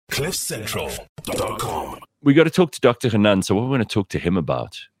CliffCentral.com. We got to talk to Dr. Hanan. So what we're going to talk to him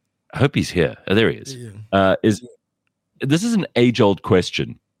about, I hope he's here. Oh, there he is. This is an age-old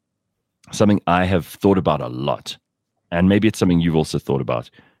question, something I have thought about a lot, and maybe it's something you've also thought about.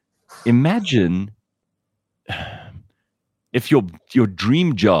 Imagine if your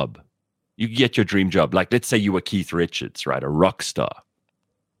dream job, you get your dream job, like let's say you were Keith Richards, right, a rock star,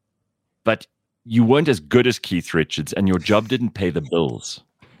 but you weren't as good as Keith Richards, and your job didn't pay the bills.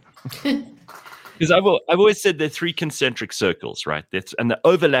 Because I've always said there are three concentric circles, right? And the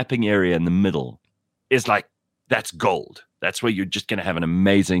overlapping area in the middle is like, that's gold. That's where you're just going to have an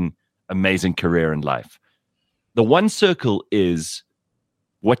amazing, amazing career in life. The one circle is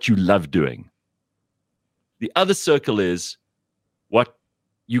what you love doing. The other circle is what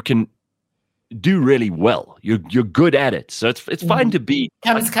you can do really well. You're good at it. So it's fine to be.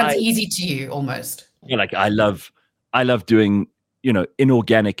 Comes easy to you almost. Yeah, like I love doing,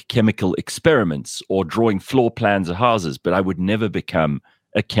 inorganic chemical experiments or drawing floor plans of houses, but I would never become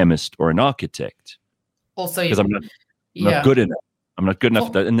a chemist or an architect. Also, because I'm not good enough. I'm not good enough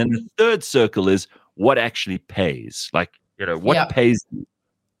for that. And then the third circle is what actually pays. Like, what pays you.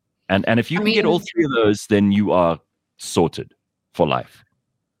 And if you can get all three of those, then you are sorted for life.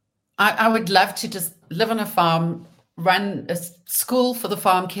 I would love to just live on a farm, run a school for the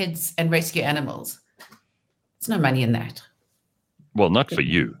farm kids, and rescue animals. There's no money in that. Well, not for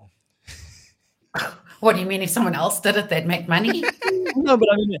you. What do you mean? If someone else did it, they'd make money? No, but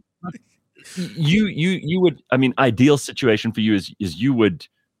I mean, you would. I mean, ideal situation for you is you would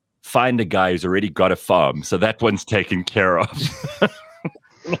find a guy who's already got a farm, so that one's taken care of.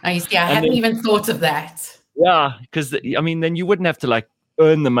 I hadn't even thought of that. Yeah, because then you wouldn't have to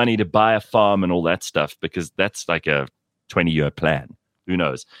earn the money to buy a farm and all that stuff, because that's like a 20-year plan. Who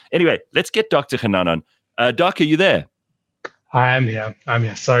knows? Anyway, let's get Dr. Hanan on. Doc, are you there? I am here. I'm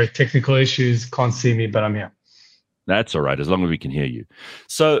here. Sorry, technical issues. Can't see me, but I'm here. That's all right, as long as we can hear you.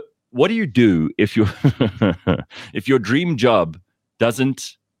 So what do you do if your dream job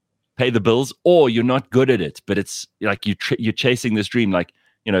doesn't pay the bills, or you're not good at it, but it's like you're chasing this dream? Like,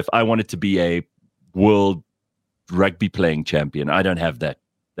 if I wanted to be a world rugby playing champion, I don't have that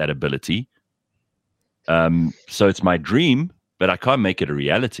ability. So it's my dream, but I can't make it a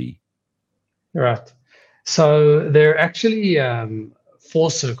reality. Right. So there are actually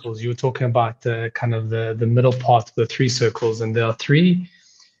 4 circles. You were talking about the kind of the middle part of the 3 circles, and there are 3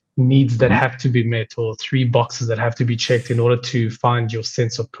 needs that have to be met, or 3 boxes that have to be checked in order to find your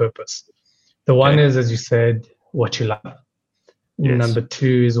sense of purpose. The one is, as you said, what you love. Yes. Number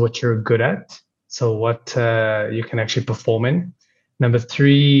 2 is what you're good at, so what you can actually perform in. Number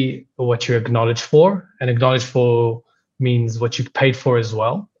 3, what you're acknowledged for, and acknowledged for means what you paid for as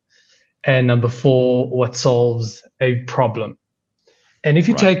well. And number 4, what solves a problem. And if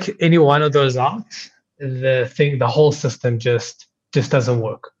you take any one of those out, the whole system just doesn't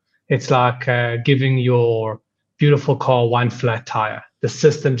work. It's like giving your beautiful car one flat tire. The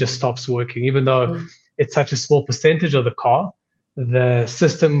system just stops working, even though it's such a small percentage of the car. The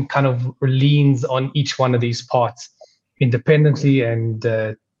system kind of leans on each one of these parts independently and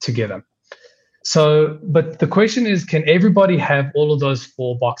together. So, but the question is, can everybody have all of those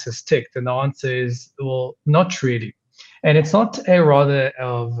 4 boxes ticked? And the answer is, well, not really. And it's not a rather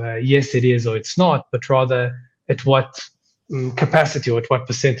of yes, it is, or it's not, but rather at what capacity or at what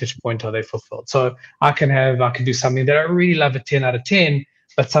percentage point are they fulfilled. So I can do something that I really love at 10 out of 10,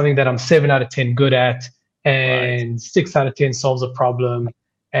 but something that I'm 7 out of 10 good at, and 6 out of 10 solves a problem.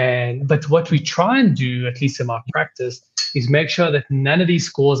 But what we try and do, at least in my practice, is make sure that none of these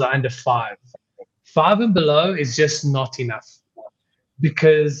scores are under 5. 5 and below is just not enough,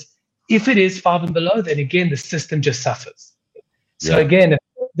 because if it is 5 and below, then again, the system just suffers. So again,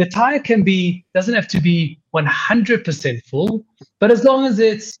 the tire doesn't have to be 100% full, but as long as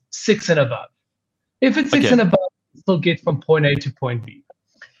it's 6 and above. If it's 6 and above, you still get from point A to point B.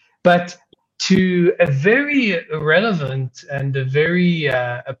 But to a very relevant and a very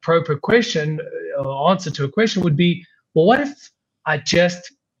appropriate question, or answer to a question would be, well, what if I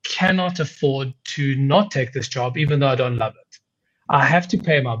just cannot afford to not take this job, even though I don't love it? I have to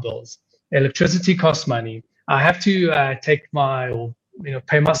pay my bills. Electricity costs money. I have to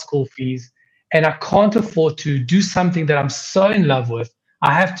pay my school fees, and I can't afford to do something that I'm so in love with.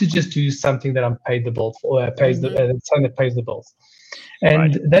 I have to just do something that I'm paid the bill for, something that pays the bills.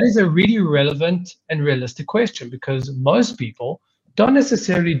 And that is a really relevant and realistic question, because most people don't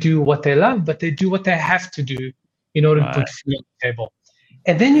necessarily do what they love, but they do what they have to do in order to put food on the table.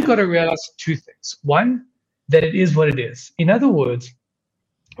 And then you've got to realize 2 things. One, that it is what it is. In other words,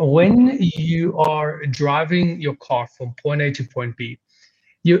 when you are driving your car from point A to point B,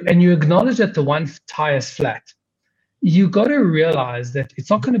 you acknowledge that the one tire is flat, you got to realize that it's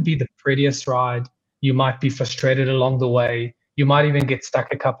not going to be the prettiest ride. You might be frustrated along the way. You might even get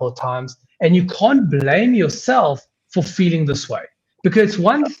stuck a couple of times. And you can't blame yourself for feeling this way, because it's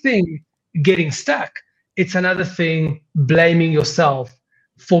one thing getting stuck. It's another thing blaming yourself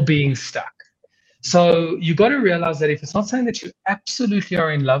for being stuck. So you got to realize that if it's not something that you absolutely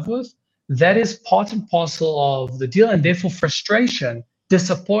are in love with, that is part and parcel of the deal. And therefore frustration,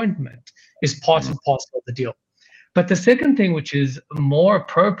 disappointment is part and parcel of the deal. But the second thing, which is more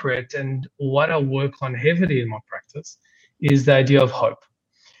appropriate and what I work on heavily in my practice, is the idea of hope.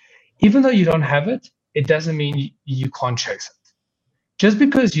 Even though you don't have it, it doesn't mean you can't chase it. Just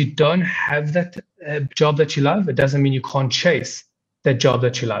because you don't have that job that you love, it doesn't mean you can't chase that job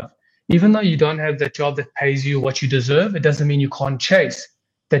that you love. Even though you don't have that job that pays you what you deserve, it doesn't mean you can't chase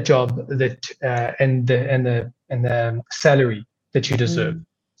that job that and the salary that you deserve.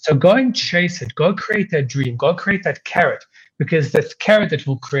 So go and chase it. Go create that dream. Go create that carrot, because that's carrot that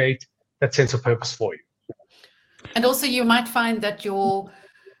will create that sense of purpose for you. And also, you might find that your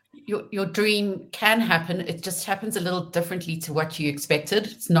dream can happen. It just happens a little differently to what you expected.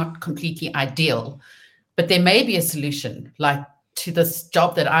 It's not completely ideal, but there may be a solution, like to this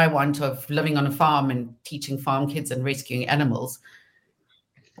job that I want of living on a farm and teaching farm kids and rescuing animals.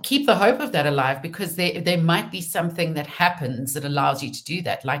 Keep the hope of that alive, because there might be something that happens that allows you to do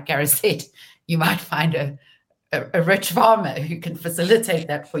that. Like Gareth said, you might find a rich farmer who can facilitate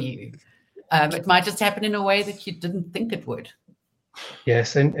that for you. It might just happen in a way that you didn't think it would.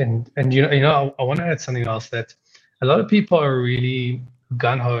 Yes, and you know, I want to add something else, that a lot of people are really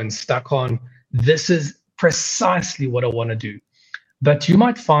gung-ho and stuck on, this is precisely what I want to do. But you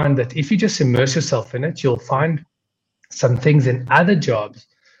might find that if you just immerse yourself in it, you'll find some things in other jobs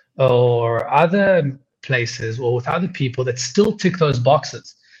or other places or with other people that still tick those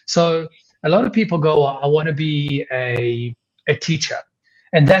boxes. So a lot of people go, well, I want to be a teacher,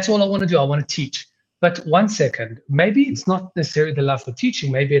 and that's all I want to do. I want to teach. But one second, maybe it's not necessarily the love for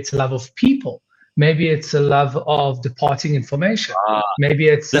teaching. Maybe it's a love of people. Maybe it's a love of departing information. Maybe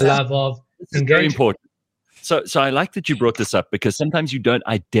it's a love of engagement. Very important. So I like that you brought this up, because sometimes you don't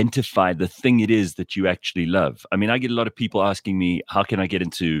identify the thing it is that you actually love. I mean, I get a lot of people asking me, how can I get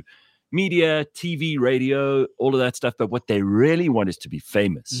into media, TV, radio, all of that stuff? But what they really want is to be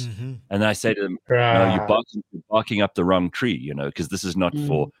famous. Mm-hmm. And I say to them, no, you're barking up the wrong tree, because this is not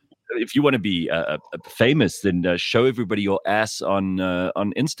for, if you want to be famous, then show everybody your ass on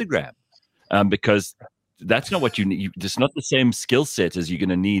Instagram, because that's not what you need. It's not the same skill set as you're going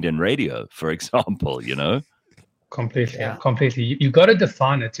to need in radio, for example, Completely. You got to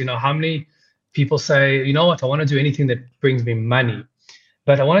define it. How many people say, you know what, I want to do anything that brings me money.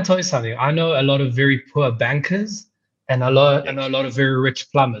 But I want to tell you something. I know a lot of very poor bankers, and I know a lot of very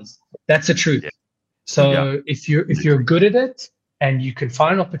rich plumbers. That's the truth. Yeah. So if you're good at it, and you can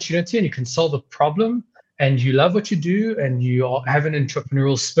find an opportunity and you can solve a problem, and you love what you do, and you have an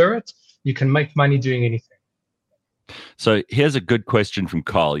entrepreneurial spirit, you can make money doing anything. So here's a good question from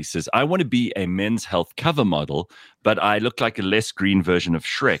Carl. He says, I want to be a Men's Health cover model, but I look like a less green version of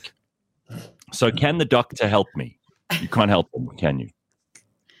Shrek. So can the doctor help me? You can't help him, can you?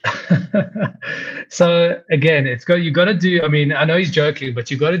 So again, you got to do, I know he's joking,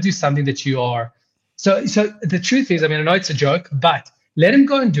 but you got to do something that you are. So the truth is, I know it's a joke, but let him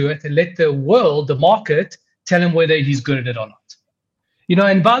go and do it, and let the world, the market, tell him whether he's good at it or not.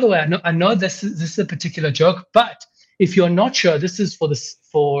 And by the way, I know this is a particular joke, but if you're not sure, this is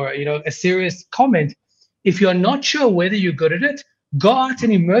for a serious comment. If you're not sure whether you're good at it, go out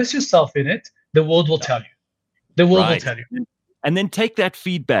and immerse yourself in it. The world will tell you. The world will tell you. And then take that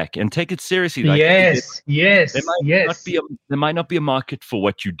feedback and take it seriously. Yes. There might not be a market for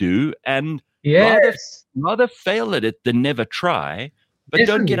what you do, and rather fail at it than never try. But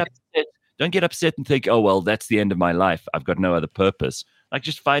Definitely. Don't get upset and think, oh well, that's the end of my life. I've got no other purpose. Like,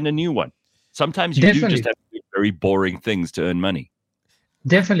 just find a new one. Sometimes you do just have to do very boring things to earn money.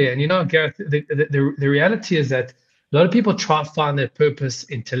 Definitely. And Gareth, the reality is that a lot of people try to find their purpose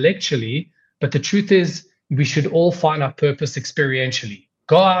intellectually, but the truth is we should all find our purpose experientially.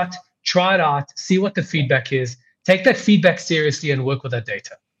 Go out, try it out, see what the feedback is, take that feedback seriously, and work with that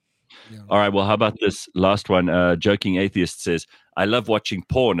data. Yeah. All right. Well, how about this last one? Joking Atheist says, I love watching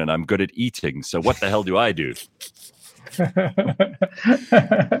porn and I'm good at eating. So what the hell do I do?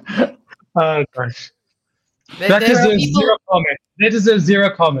 Oh, gosh. That deserves zero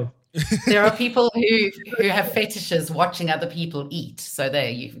comment. There are people who have fetishes watching other people eat. So there,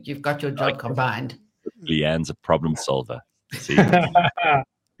 you've got your job combined. Leanne's a problem solver. See?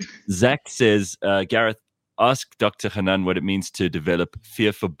 Zach says, Gareth, ask Dr. Hanan what it means to develop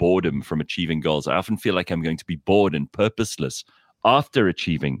fear for boredom from achieving goals. I often feel like I'm going to be bored and purposeless after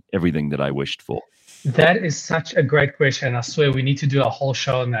achieving everything that I wished for. That is such a great question. I swear we need to do a whole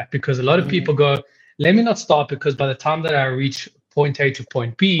show on that, because a lot of people go, let me not start, because by the time that I reach point A to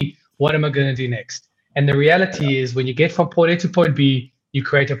point B, what am I going to do next? And the reality is, when you get from point A to point B, you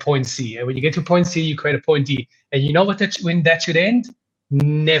create a point C. And when you get to point C, you create a point D. And you know what when that should end?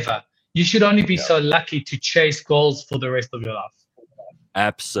 Never. You should only be so lucky to chase goals for the rest of your life.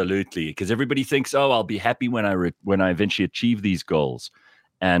 Absolutely. Because everybody thinks, oh, I'll be happy when I eventually achieve these goals.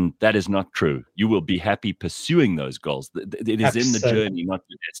 And that is not true. You will be happy pursuing those goals. It is in the journey, not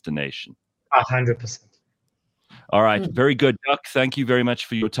the destination. 100%. All right. Very good. Doc, thank you very much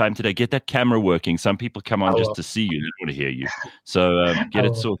for your time today. Get that camera working. Some people come on just to see you. They don't want to hear you. So get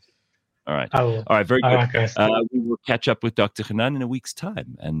it sorted. All right. All right. Very good. Right, we will catch up with Dr. Hanan in a week's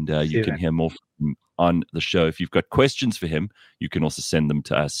time, and you can hear more from him on the show. If you've got questions for him, you can also send them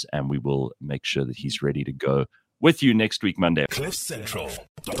to us, and we will make sure that he's ready to go with you next week, Monday.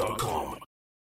 CliffCentral.com